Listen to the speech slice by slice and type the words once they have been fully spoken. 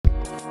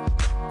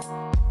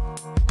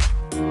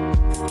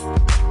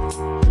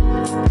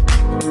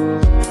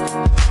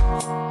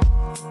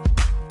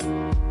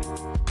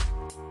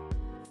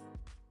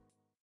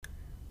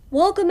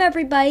welcome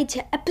everybody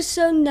to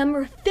episode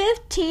number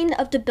 15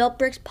 of the Built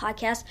Bricks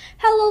podcast.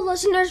 Hello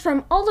listeners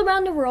from all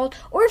around the world,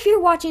 or if you're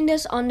watching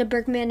this on the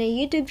Brickmania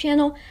YouTube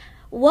channel,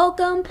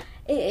 welcome.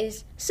 It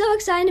is so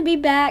exciting to be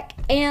back,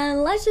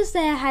 and let's just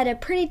say I had a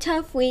pretty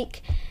tough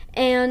week,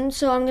 and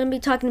so I'm going to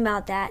be talking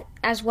about that,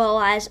 as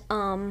well as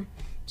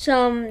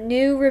some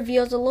new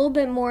reveals, a little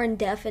bit more in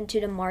depth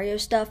into the Mario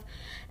stuff,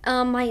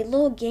 my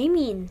little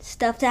gaming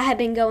stuff that had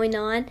been going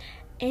on,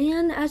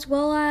 and as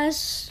well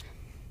as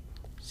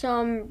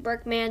some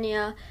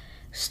Brickmania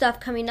stuff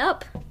coming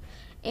up.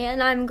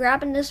 And I'm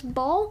grabbing this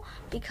ball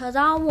because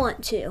I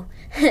want to.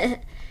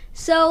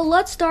 So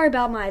let's start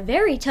about my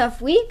very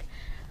tough week.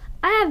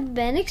 I have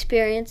been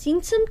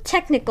experiencing some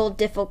technical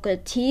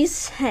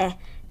difficulties. Alright,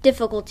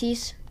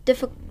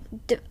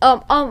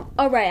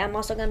 I'm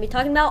also going to be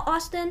talking about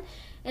Austin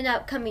and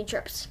upcoming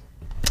trips.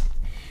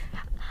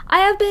 I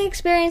have been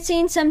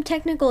experiencing some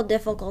technical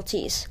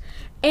difficulties,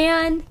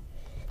 and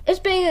it's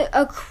been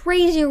a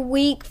crazy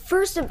week.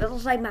 First, it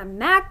was like my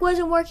Mac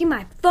wasn't working,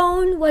 my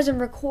phone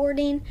wasn't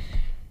recording,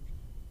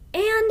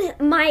 and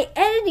my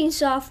editing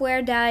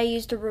software that I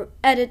used to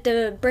edit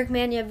the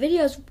Brickmania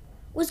videos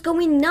was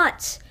going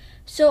nuts.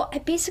 So I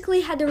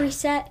basically had to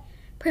reset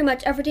pretty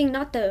much everything,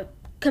 not the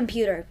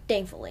computer,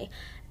 thankfully,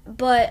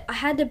 but I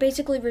had to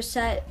basically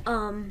reset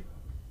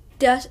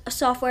the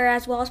software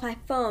as well as my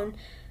phone.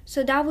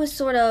 So that was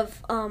sort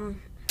of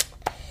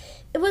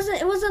It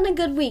wasn't a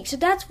good week, so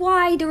that's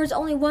why there was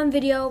only one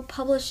video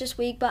published this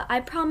week, but I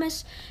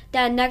promise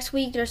that next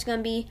week there's going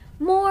to be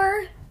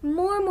more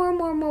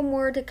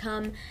to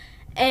come,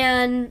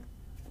 and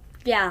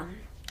yeah,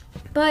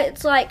 but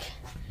it's like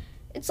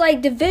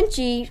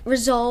DaVinci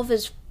Resolve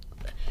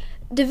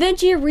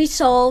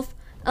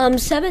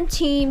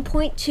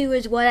 17.2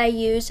 is what I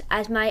use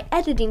as my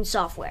editing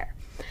software,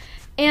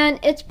 and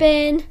it's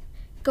been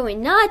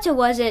going nuts. It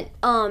wasn't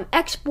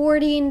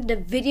exporting the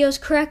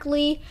videos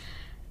correctly.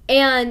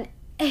 And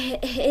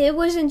it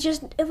was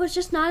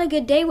just not a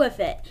good day with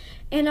it.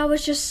 And I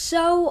was just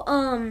so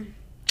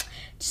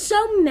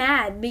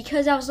mad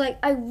because I was like,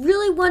 I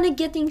really want to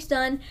get things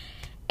done,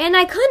 and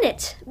I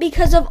couldn't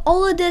because of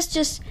all of this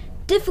just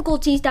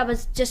difficulties that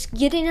was just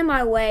getting in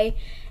my way.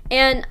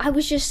 And I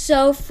was just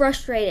so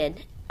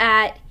frustrated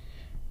at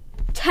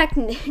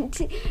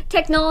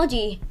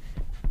technology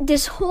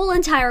this whole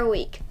entire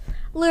week.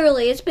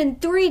 Literally, it's been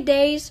 3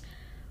 days,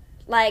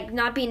 like,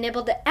 not being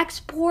able to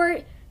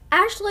export.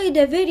 Actually,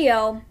 the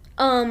video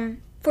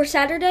for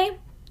Saturday,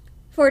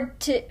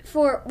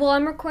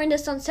 I'm recording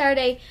this on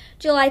Saturday,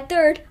 July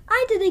 3rd.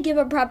 I didn't give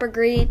a proper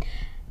greeting.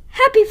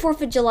 Happy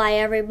 4th of July,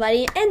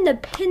 everybody.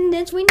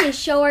 Independence. We need to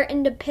show our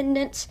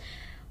independence,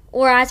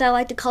 or as I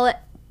like to call it,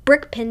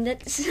 brick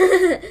pendants.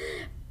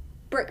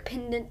 Brick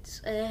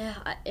pendants.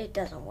 It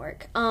doesn't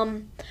work.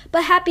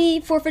 But happy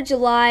 4th of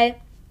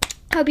July.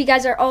 Hope you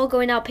guys are all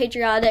going out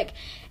patriotic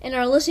and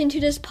are listening to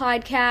this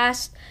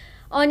podcast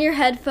on your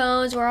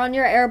headphones or on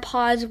your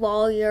AirPods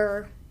while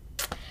you're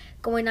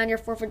going on your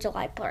 4th of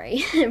July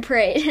parade.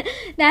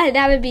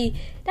 That'd be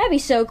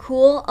so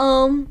cool.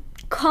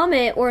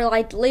 Comment or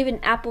like leave an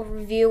Apple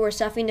review or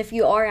something if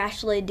you are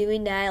actually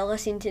doing that,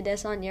 listening to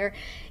this on your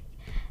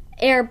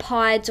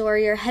AirPods or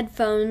your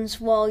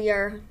headphones while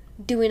you're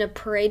doing a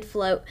parade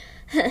float.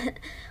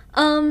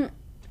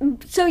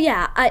 So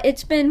yeah,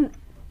 it's been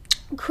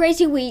a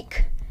crazy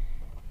week.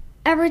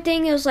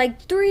 Everything, it was like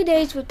 3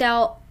 days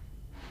without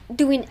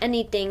doing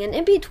anything, and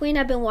in between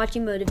I've been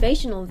watching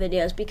motivational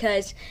videos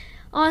because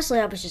honestly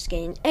I was just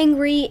getting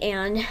angry,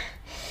 and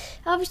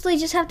obviously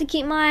just have to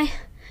keep my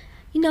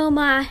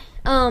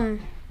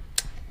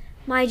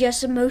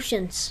just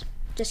emotions,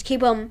 just keep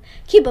them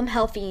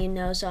healthy,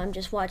 so I'm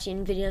just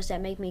watching videos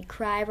that make me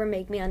cry or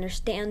make me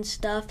understand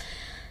stuff.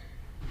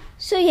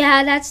 So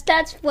yeah,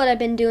 that's what I've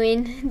been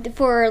doing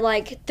for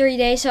like 3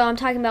 days. So I'm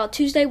talking about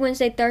Tuesday,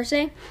 Wednesday,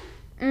 Thursday,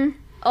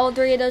 all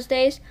 3 of those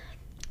days.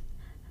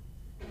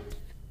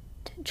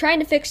 Trying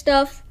to fix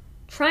stuff,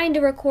 trying to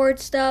record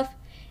stuff,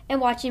 and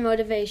watching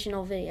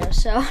motivational videos.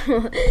 So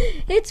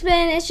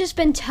it's just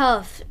been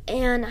tough,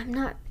 and I'm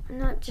not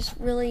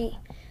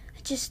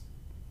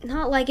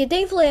like it.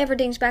 Thankfully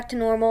everything's back to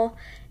normal,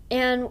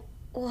 and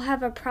we'll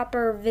have a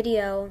proper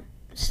video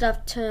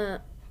stuff to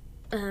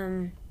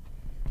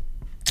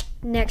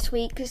next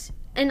week.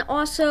 And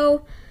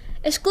also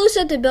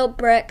exclusive to Built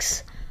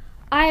Bricks,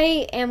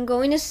 I am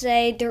going to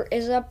say there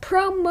is a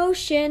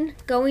promotion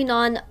going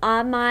on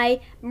my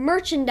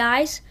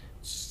merchandise.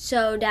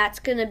 So that's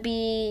going to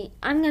be,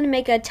 I'm going to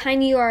make a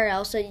tiny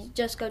URL. So you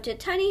just go to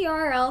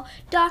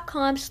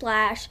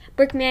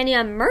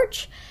tinyurl.com/Brickmania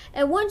merch.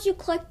 And once you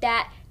click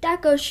that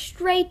goes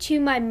straight to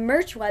my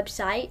merch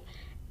website.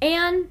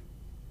 And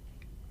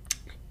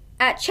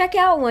at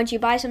checkout, once you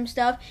buy some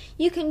stuff,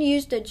 you can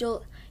use the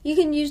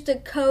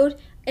code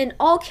in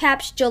all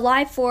caps,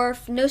 July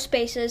 4th, no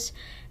spaces.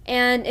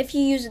 And if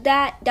you use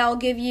that'll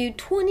give you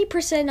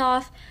 20%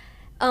 off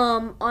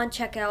on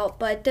checkout.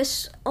 But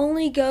this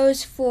only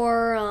goes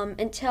for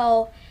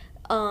until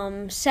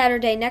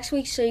Saturday next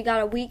week, so you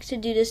got a week to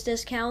do this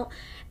discount.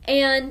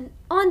 And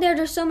on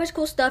there's so much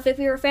cool stuff. If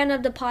you're a fan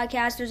of the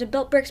podcast, there's a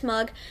Built Bricks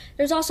mug.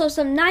 There's also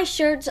some nice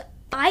shirts.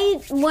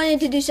 I wanted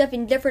to do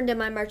something different in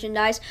my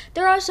merchandise.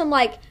 There are some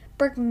like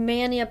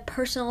Brickmania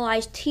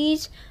personalized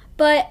tees,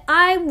 but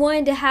I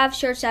wanted to have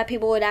shirts that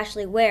people would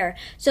actually wear.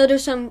 So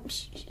there's some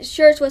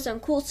shirts with some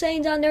cool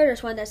sayings on there.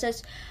 There's one that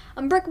says,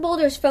 "I'm brickable."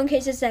 There's phone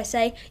cases that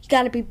say, "You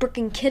gotta be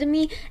bricking kidding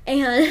me,"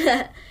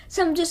 and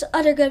some just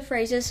other good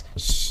phrases.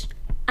 "Shh,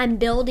 I'm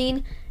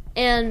building,"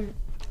 and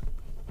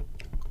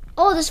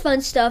all this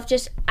fun stuff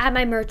just at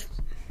my merch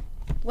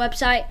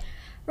website.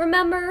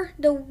 Remember,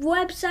 the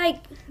website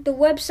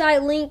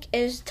link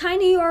is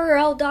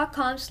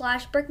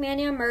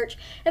tinyurl.com/brickmania merch.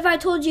 If I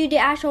told you the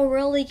actual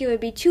real link, it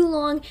would be too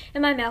long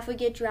and my mouth would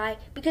get dry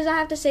because I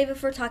have to save it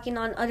for talking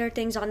on other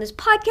things on this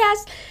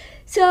podcast.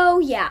 So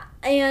yeah,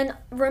 and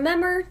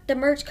remember, the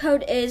merch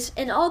code is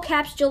in all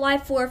caps, July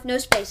 4th, no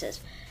spaces.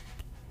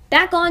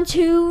 Back on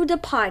to the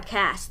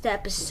podcast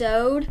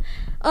episode.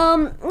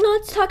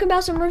 Let's talk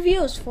about some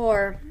reviews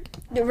for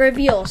the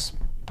reveals.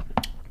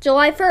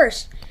 July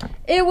 1st.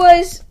 It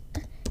was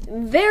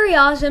very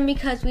awesome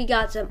because we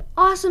got some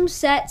awesome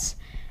sets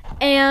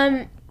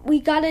and we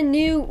got a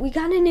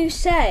new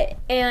set,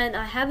 and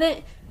I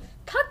haven't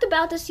talked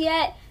about this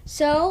yet,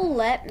 so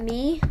let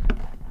me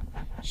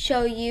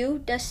show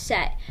you the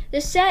set.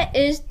 The set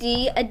is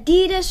the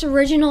Adidas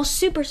Original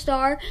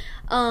Superstar.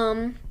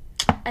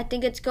 I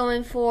think it's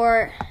going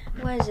for,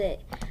 what is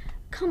it?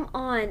 Come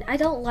on, I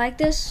don't like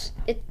this.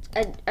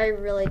 I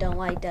really don't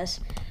like this.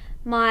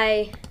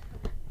 My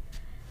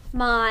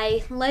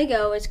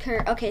Lego is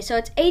okay, so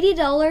it's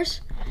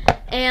 $80,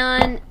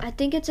 and I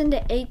think it's in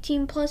the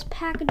 18 plus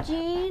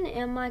packaging.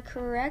 Am I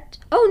correct?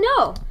 Oh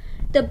no,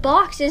 the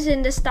box is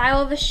in the style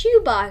of a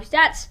shoe box.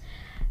 That's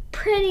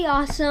pretty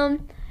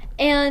awesome.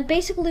 And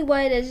basically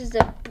what it is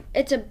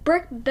it's a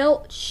brick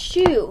built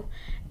shoe,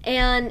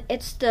 and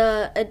it's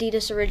the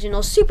Adidas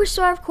Original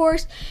Superstar, of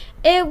course.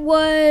 It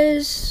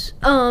was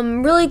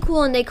really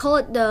cool, and they call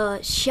it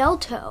the shell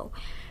toe,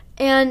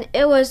 and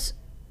it looks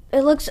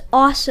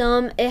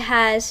awesome. It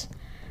has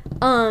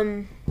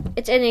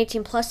it's an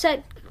 18 plus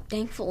set,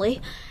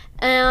 thankfully,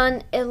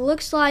 and it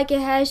looks like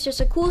it has just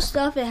a cool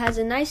stuff. It has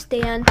a nice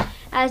stand,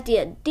 has the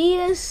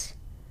Adidas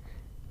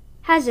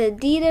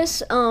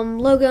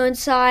logo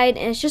inside,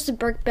 and it's just a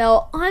brick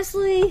belt.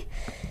 Honestly,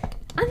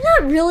 I'm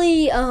not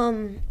really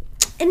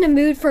in the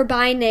mood for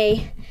buying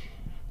a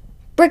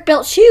brick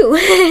belt shoe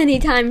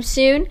anytime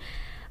soon.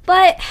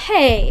 But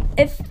hey,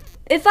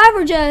 if I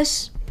were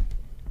just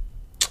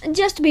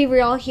to be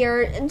real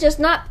here, just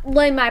not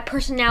letting my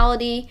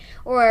personality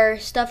or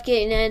stuff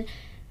getting in,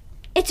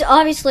 it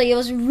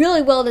was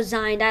really well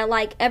designed. I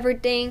like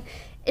everything.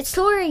 It's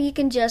sort of, you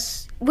can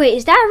just, wait,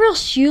 is that a real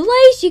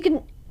shoelace?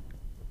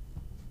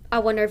 I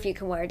wonder if you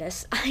can wear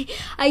this.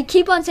 I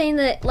keep on saying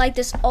that, like,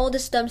 all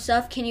this dumb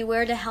stuff. Can you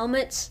wear the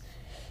helmets?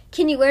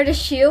 Can you wear the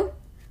shoe?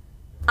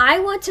 I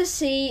want to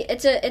see,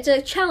 it's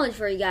a challenge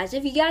for you guys.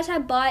 If you guys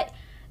have bought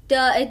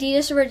the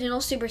Adidas Original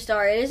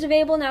Superstar, it is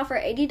available now for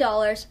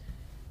 $80.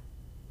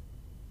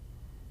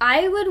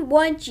 I would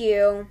want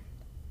you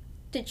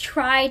to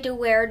try to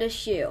wear the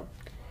shoe.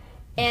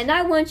 And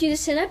I want you to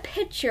send a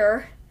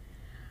picture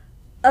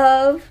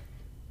of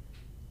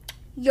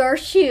your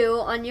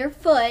shoe on your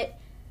foot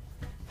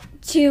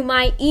to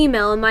my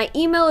email. And my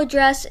email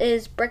address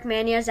is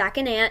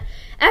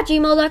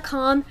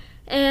brickmaniazachandant@gmail.com.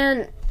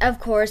 And, of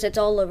course, it's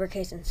all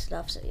lowercase and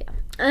stuff, so yeah.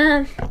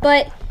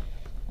 But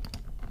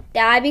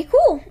that'd be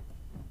cool.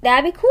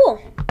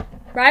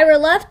 Right or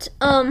left?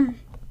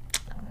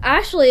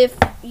 Actually, if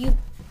you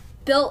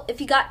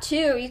got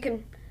two, you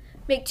can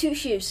make two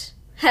shoes.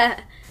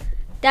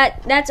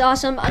 That's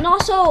awesome. And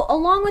also,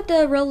 along with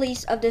the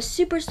release of the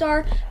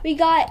Superstar, we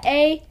got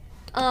a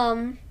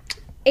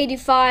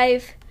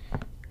 85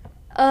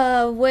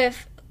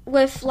 with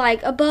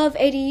like above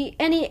any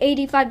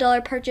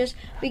 $85 purchase,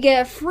 we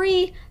get a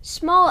free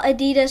small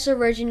Adidas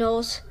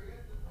Originals.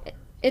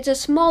 It's a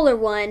smaller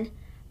one,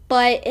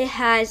 but it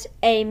has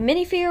a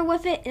minifigure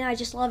with it, and I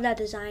just love that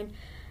design.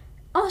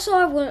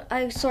 Also,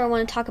 I sort of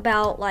want to talk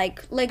about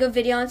like Lego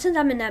video, and since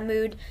I'm in that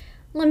mood,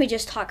 let me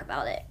just talk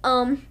about it.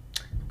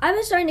 I've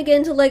been starting to get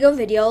into Lego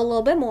video a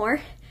little bit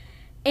more,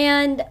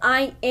 and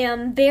I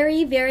am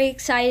very, very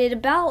excited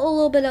about a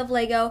little bit of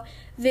Lego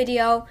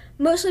video,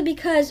 mostly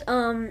because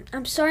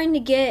I'm starting to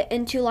get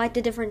into like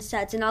the different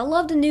sets, and I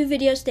love the new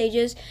video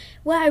stages.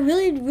 What I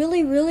really,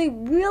 really, really,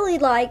 really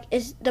like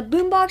is the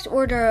boombox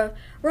or the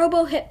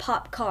Robo Hip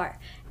Hop car,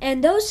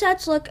 and those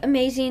sets look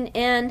amazing,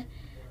 and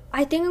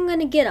I think I'm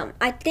gonna get them.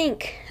 I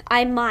think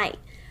I might.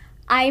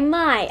 I'm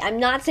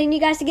not saying you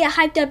guys to get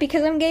hyped up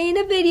because I'm getting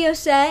a video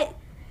set.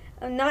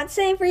 I'm not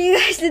saying for you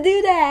guys to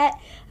do that.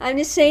 I'm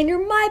just saying there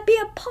might be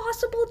a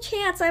possible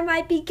chance I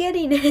might be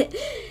getting it.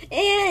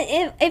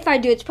 And if I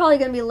do, it's probably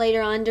going to be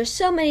later on. There's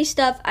so many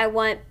stuff I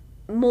want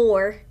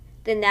more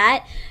than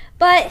that.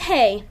 But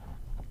hey,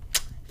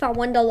 if I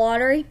won the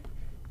lottery,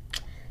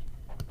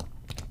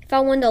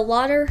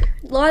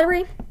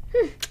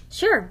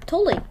 sure,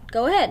 totally,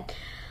 go ahead.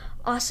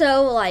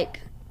 Also,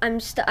 like,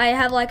 I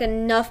have like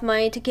enough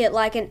money to get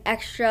like an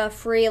extra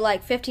free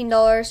like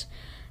 $15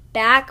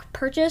 back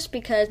purchase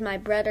because my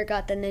brother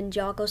got the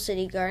Ninjago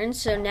City Garden.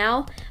 So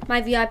now my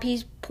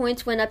VIP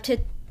points went up to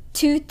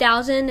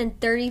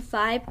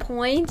 2,035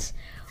 points.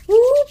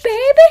 Woo,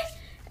 baby!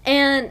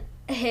 And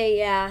hey,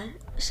 yeah.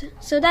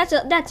 So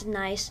that's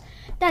nice.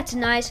 That's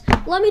nice.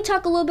 Let me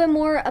talk a little bit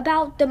more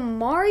about the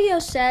Mario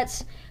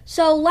sets.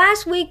 So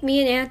last week, me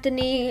and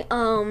Anthony,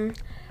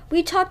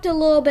 we talked a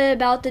little bit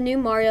about the new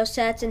Mario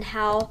sets and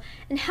how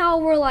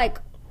we're like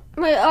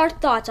our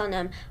thoughts on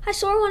them. I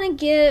sort of want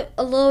to get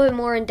a little bit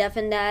more in depth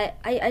in that.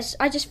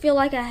 I just feel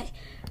like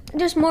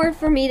there's more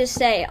for me to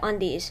say on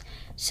these.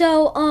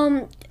 So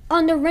on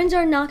the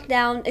Renzo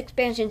Knockdown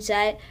expansion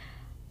set,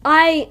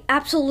 I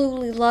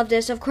absolutely love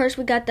this. Of course,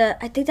 we got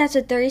I think that's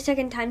a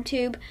 30-second time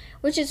tube,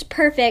 which is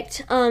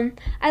perfect.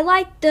 I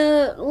like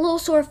the little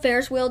sort of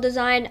Ferris wheel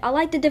design. I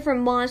like the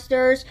different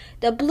monsters.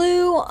 The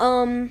blue,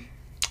 what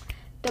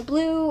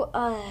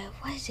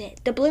is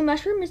it? The blue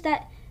mushroom, is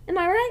that, am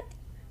I right?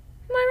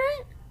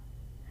 I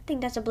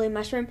think that's a blue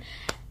mushroom.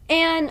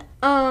 And,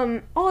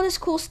 all this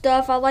cool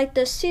stuff. I like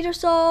the cedar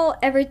soul.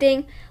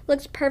 Everything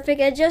looks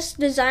perfect. It just,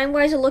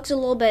 design-wise, it looks a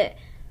little bit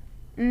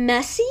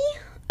messy,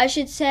 I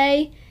should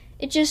say.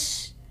 It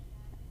just,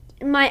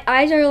 my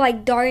eyes are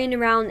like darting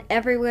around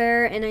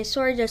everywhere, and I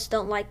sort of just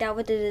don't like that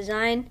with the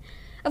design.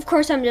 Of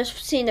course, I'm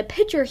just seeing a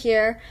picture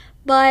here,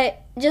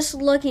 but just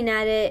looking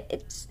at it,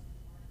 it's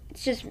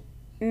just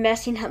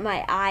messing up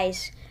my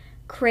eyes.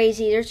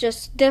 Crazy. There's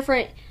just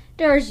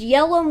there's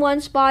yellow in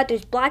one spot,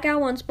 there's black on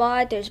one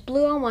spot, there's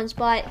blue on one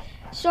spot.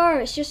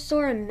 It's just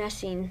sort of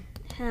messing.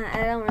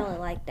 I don't really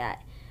like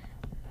that.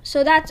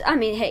 So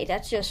hey,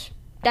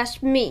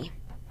 that's me.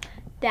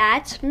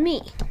 That's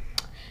me.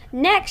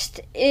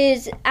 Next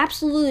is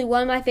absolutely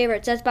one of my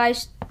favorite sets, but I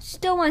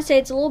still want to say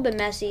it's a little bit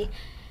messy,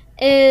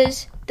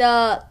 is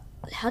the,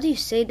 how do you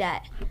say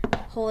that?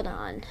 Hold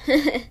on.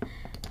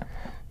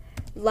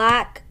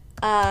 Lakitu?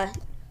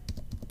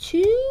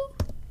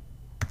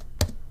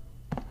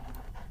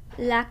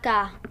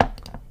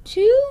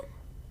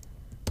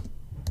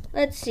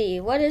 Let's see.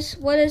 What is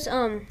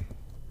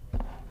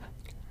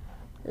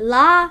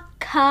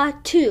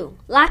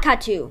Lakitu.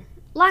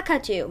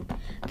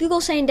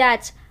 Google saying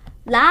that's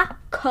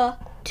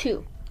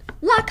Lakitu.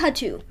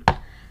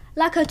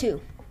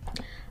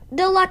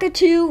 The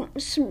Lakitu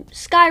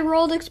Sky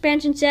World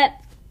expansion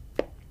set.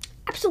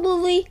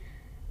 Absolutely.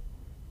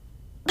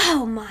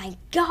 Oh my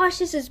gosh,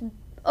 this is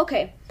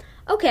okay.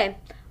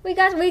 We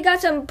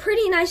got some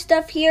pretty nice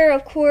stuff here,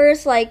 of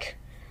course, like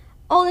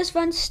all this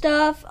fun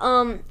stuff.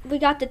 We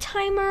got the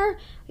timer,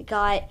 we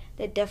got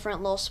the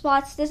different little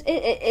spots.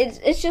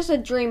 It's just a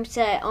dream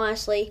set,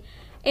 honestly.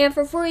 And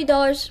for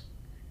 $40,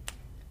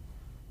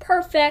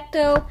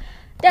 perfecto.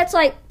 That's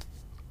like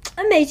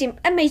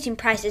amazing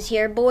prices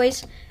here,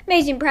 boys.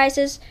 Amazing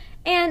prices.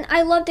 And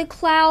I love the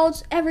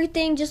clouds.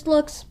 Everything just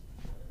looks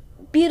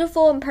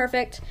beautiful and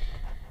perfect.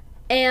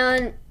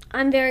 And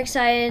I'm very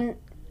excited.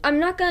 I'm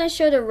not going to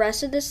show the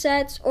rest of the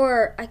sets,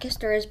 or I guess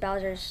there is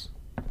Bowser's.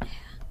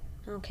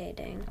 Okay,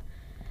 dang.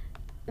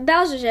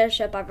 Bowser's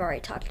Airship I've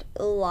already talked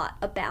a lot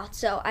about,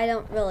 so I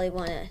don't really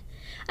want to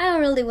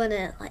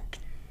like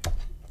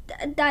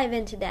dive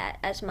into that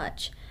as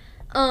much.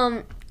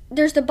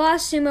 There's the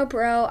Boss Sumo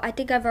Bro. I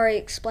think I've already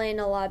explained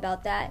a lot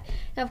about that.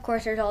 And of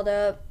course, there's all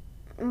the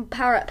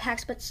power-up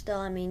packs, but still,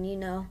 I mean, you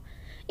know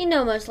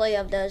mostly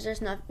of those.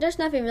 There's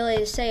nothing really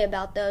to say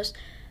about those.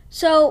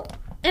 So,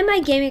 in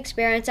my gaming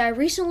experience, I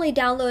recently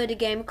downloaded a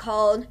game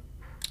called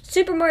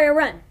Super Mario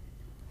Run.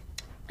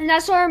 And I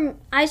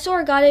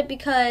sort of got it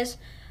because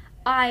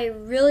I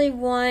really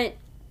want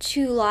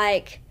to,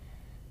 like,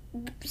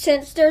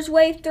 since there's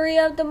wave 3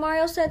 of the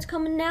Mario sets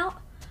coming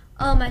out,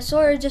 I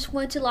sort of just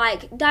want to,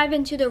 like, dive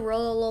into the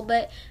world a little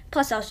bit.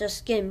 Plus, I was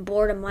just getting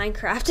bored of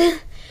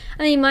Minecraft.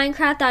 I mean,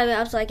 Minecraft, I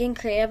was, like, getting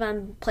creative.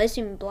 I'm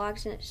placing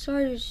blocks, and it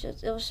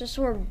was just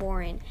sort of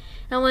boring.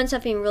 I wanted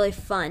something really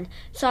fun.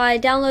 So I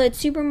downloaded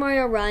Super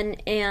Mario Run,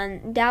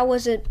 and that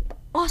was an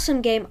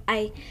awesome game.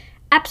 I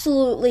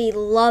absolutely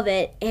love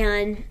it,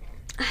 and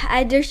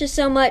there's just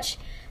so much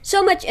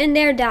in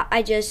there that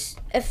I just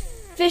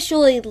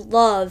officially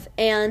love,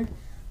 and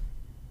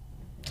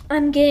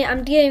I'm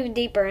getting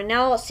deeper. And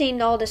now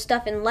seeing all this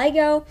stuff in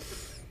Lego,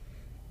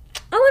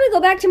 I want to go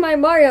back to my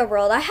Mario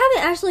World. I haven't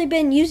actually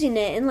been using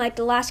it in like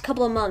the last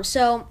couple of months,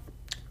 so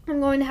I'm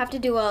going to have to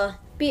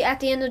be at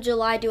the end of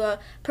July,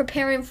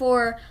 preparing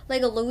for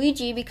Lego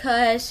Luigi,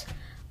 because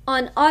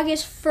on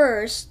August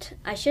 1st,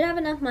 I should have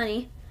enough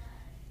money,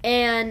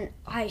 and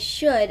I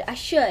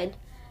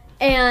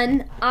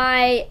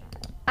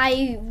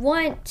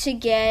want to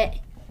get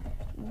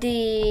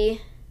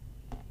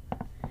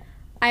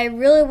I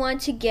really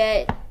want to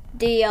get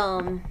the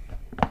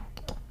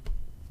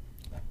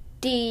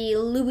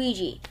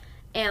Luigi.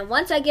 And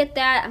once I get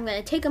that, I'm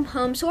going to take him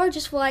home, sort of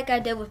just like I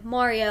did with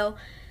Mario.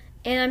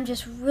 And I'm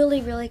just really,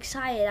 really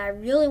excited. I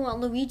really want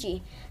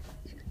Luigi.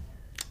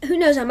 Who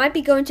knows, I might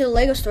be going to the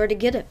Lego store to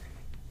get it.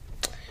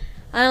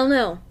 I don't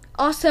know.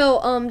 Also,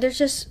 there's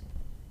just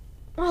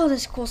all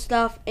this cool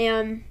stuff,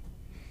 and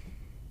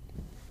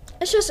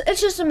it's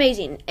just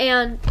amazing.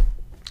 And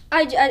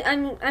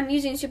I'm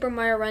using Super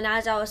Mario Run,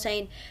 as I was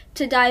saying,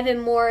 to dive in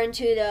more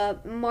into the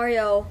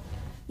Mario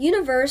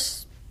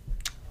universe.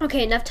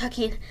 Okay, enough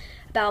talking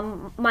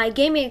about my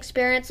gaming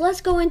experience.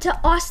 Let's go into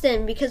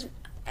Austin, because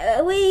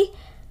we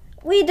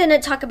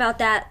didn't talk about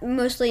that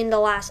mostly in the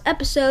last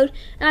episode,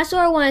 and I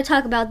sort of want to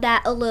talk about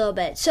that a little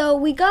bit. So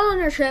we got on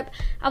our trip.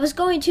 I was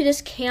going to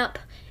this camp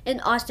in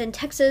Austin,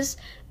 Texas,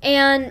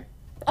 and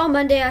on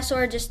Monday I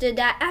sort of just did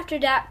that. After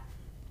that,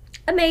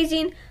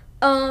 amazing.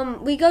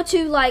 We go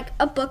to like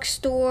a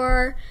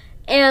bookstore,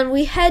 and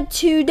we head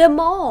to the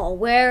mall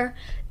where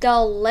the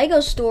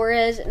Lego store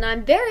is, and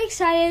I'm very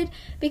excited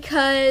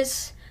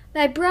because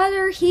my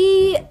brother,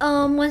 he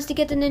wants to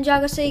get the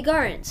Ninjago City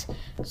Gardens.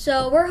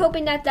 So we're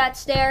hoping that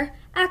that's there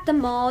at the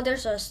mall.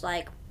 There's just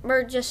like,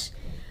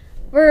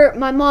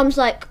 my mom's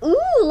like, ooh,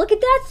 look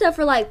at that stuff.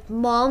 We're like,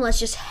 Mom, let's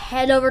just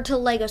head over to the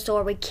Lego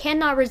store. We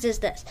cannot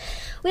resist this.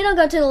 We don't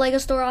go to the Lego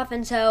store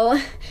often, so,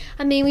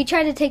 I mean, we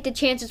try to take the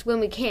chances when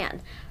we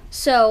can.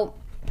 So,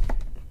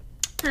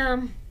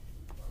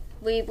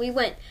 we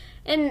went.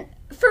 And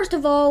first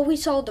of all, we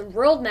saw the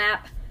world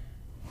map.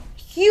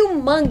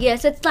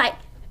 Humongous. It's like,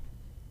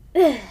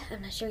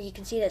 I'm not sure you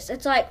can see this.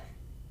 It's like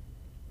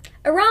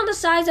around the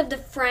size of the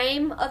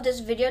frame of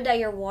this video that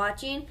you're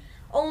watching,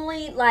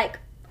 only like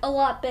a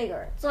lot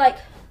bigger. It's like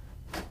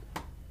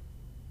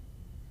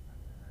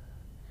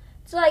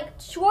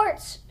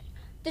shorts,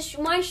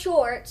 my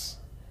shorts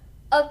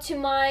up to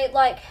my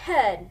like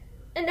head,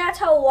 and that's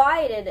how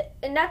wide it,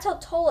 and that's how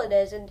tall it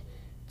is, and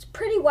it's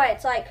pretty wide.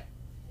 It's like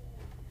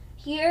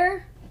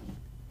here.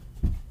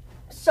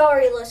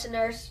 Sorry,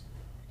 listeners.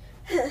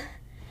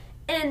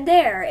 And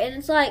there, and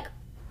it's like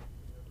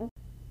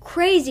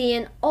crazy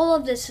and all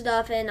of this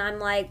stuff, and I'm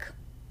like,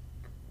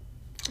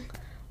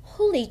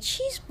 holy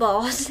cheese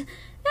balls,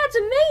 that's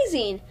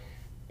amazing.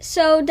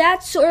 So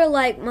that's sort of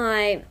like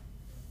my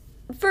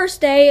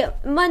first day.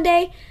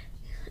 Monday,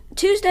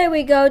 Tuesday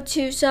we go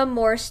to some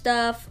more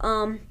stuff.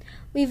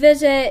 We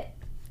visit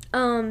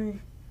the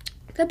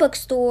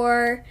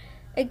bookstore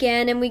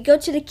again, and we go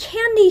to the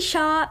candy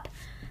shop.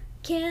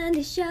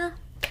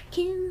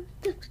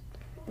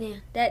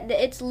 Yeah,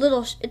 it's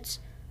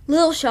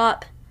little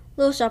shop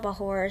of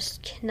horrors,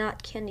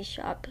 not candy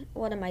shop.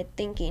 What am I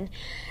thinking?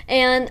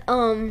 And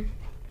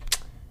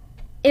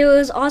it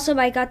was awesome.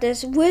 I got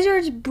this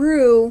Wizard's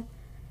Brew,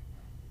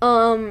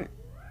 sort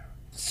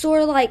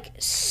of like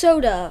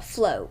soda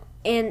float,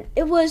 and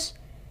it was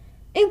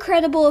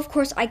incredible. Of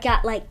course, I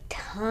got like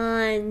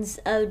tons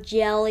of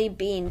jelly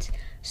beans,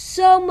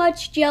 so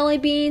much jelly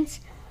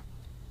beans.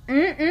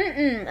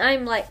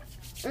 I'm like,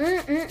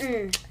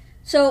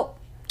 So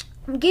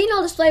I'm getting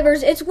all these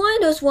flavors. It's one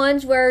of those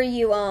ones where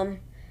you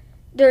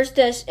there's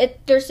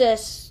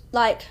this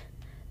like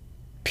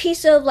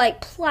piece of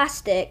like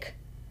plastic.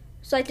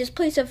 It's like this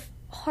piece of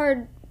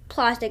hard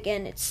plastic,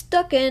 and it's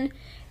stuck in.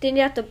 Then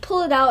you have to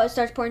pull it out. It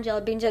starts pouring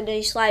jelly beans, and then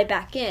you slide it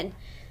back in.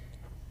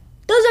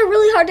 Those are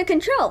really hard to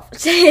control,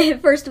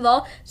 first of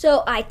all.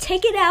 So I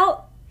take it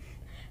out,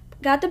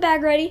 got the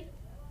bag ready,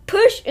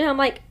 push, and I'm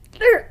like,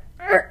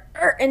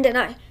 and then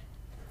I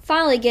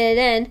finally get it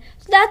in.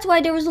 So that's why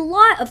there was a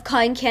lot of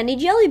cotton candy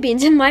jelly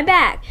beans in my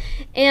bag.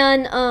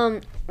 And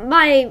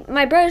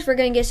my brothers were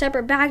gonna get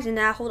separate bags, and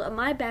I hold up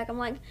my bag. I'm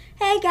like,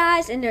 hey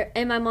guys,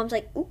 and my mom's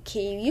like,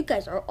 okay, you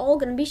guys are all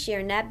gonna be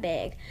sharing that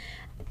bag.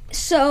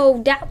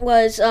 So that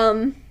was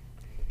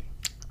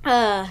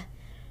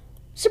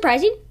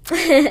surprising.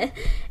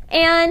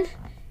 And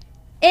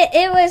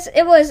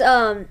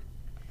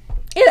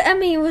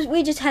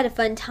we just had a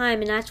fun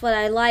time, and that's what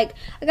I like.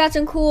 I got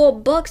some cool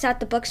books at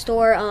the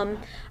bookstore.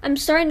 I'm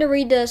starting to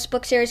read this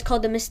book series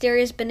called The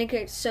Mysterious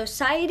Benedict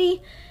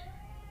Society.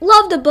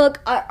 Love the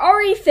book. I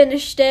already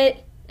finished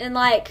it in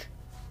like,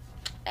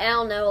 I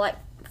don't know, like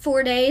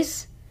 4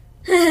 days.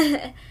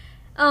 Finished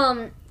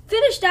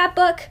that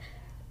book.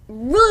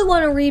 Really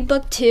want to read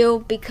book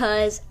 2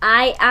 because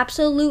I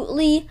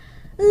absolutely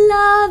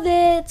love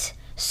it.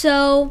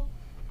 So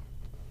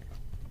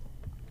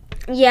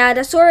yeah,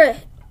 that's sort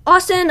of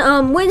Austin.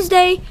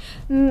 Wednesday,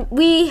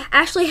 we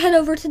actually head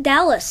over to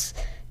Dallas,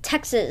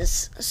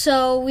 Texas.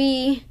 So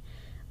me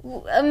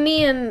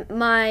and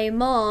my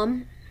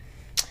mom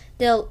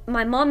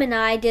and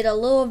I did a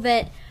little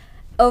event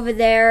over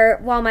there,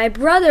 while my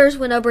brothers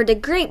went over to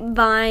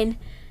Grapevine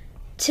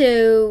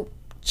to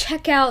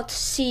check out,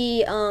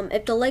 see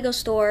if the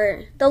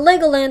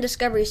Legoland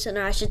Discovery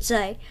Center, I should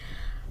say.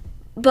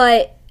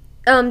 But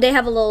they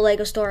have a little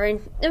Lego store,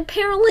 and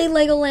apparently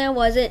Legoland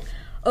wasn't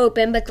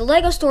open, but the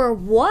Lego store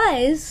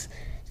was.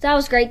 So that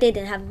was great. They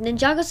didn't have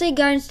Ninjago City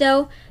Gardens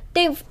though.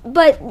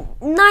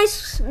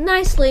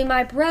 Nicely,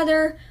 my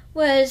brother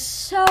was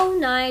so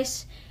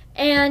nice,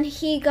 and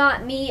he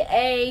got me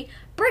a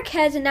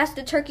BrickHeadz, and that's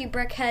the turkey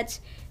BrickHeadz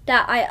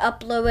that I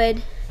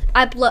uploaded.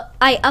 I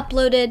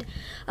uploaded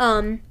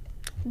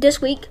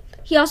this week.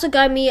 He also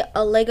got me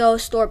a Lego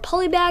store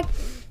poly bag.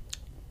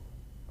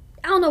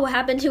 I don't know what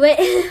happened to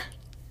it.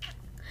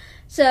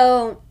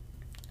 So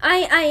I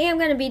am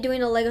going to be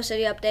doing a Lego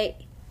City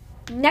update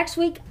next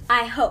week,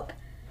 I hope.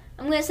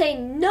 I'm going to say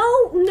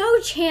no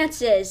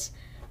chances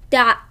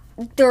that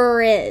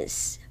there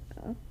is.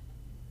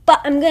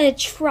 But I'm going to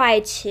try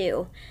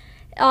to.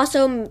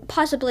 Also,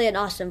 possibly an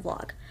Austin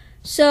vlog.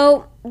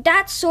 So,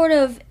 that's sort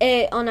of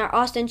it on our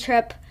Austin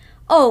trip.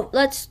 Oh,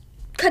 let's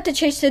cut the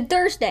chase to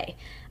Thursday.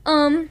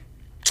 We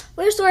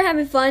were sort of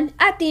having fun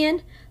at the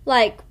end.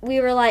 We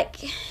were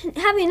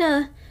having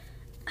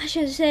I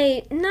should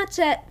say, not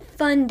that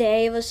fun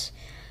day. It was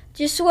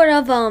just sort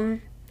of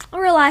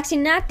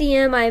relaxing. At the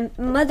end, my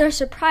mother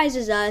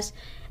surprises us,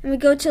 and we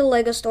go to the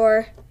Lego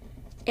store,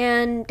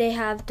 and they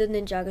have the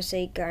Ninjago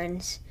City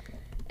Gardens.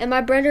 And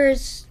my brother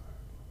is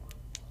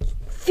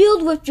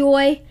filled with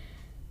joy,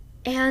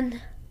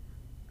 and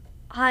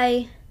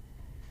I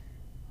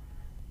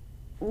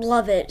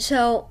love it.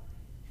 So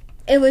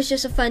it was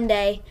just a fun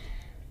day.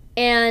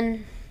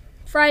 And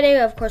Friday,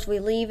 of course, we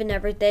leave and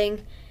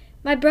everything.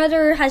 My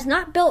brother has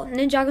not built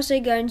Ninjago City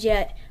Gardens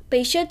yet, but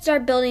he should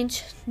start building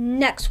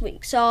next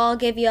week. So I'll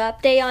give you an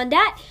update on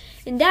that.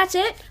 And that's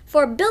it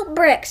for Built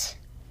Bricks.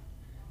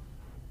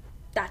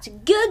 That's a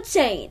good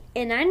saying,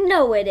 and I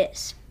know it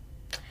is.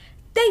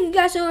 Thank you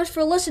guys so much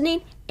for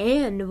listening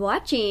and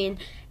watching.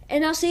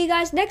 And I'll see you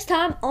guys next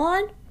time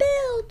on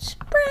Built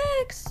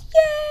Bricks.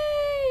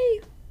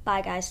 Yay!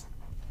 Bye, guys.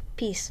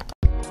 Peace.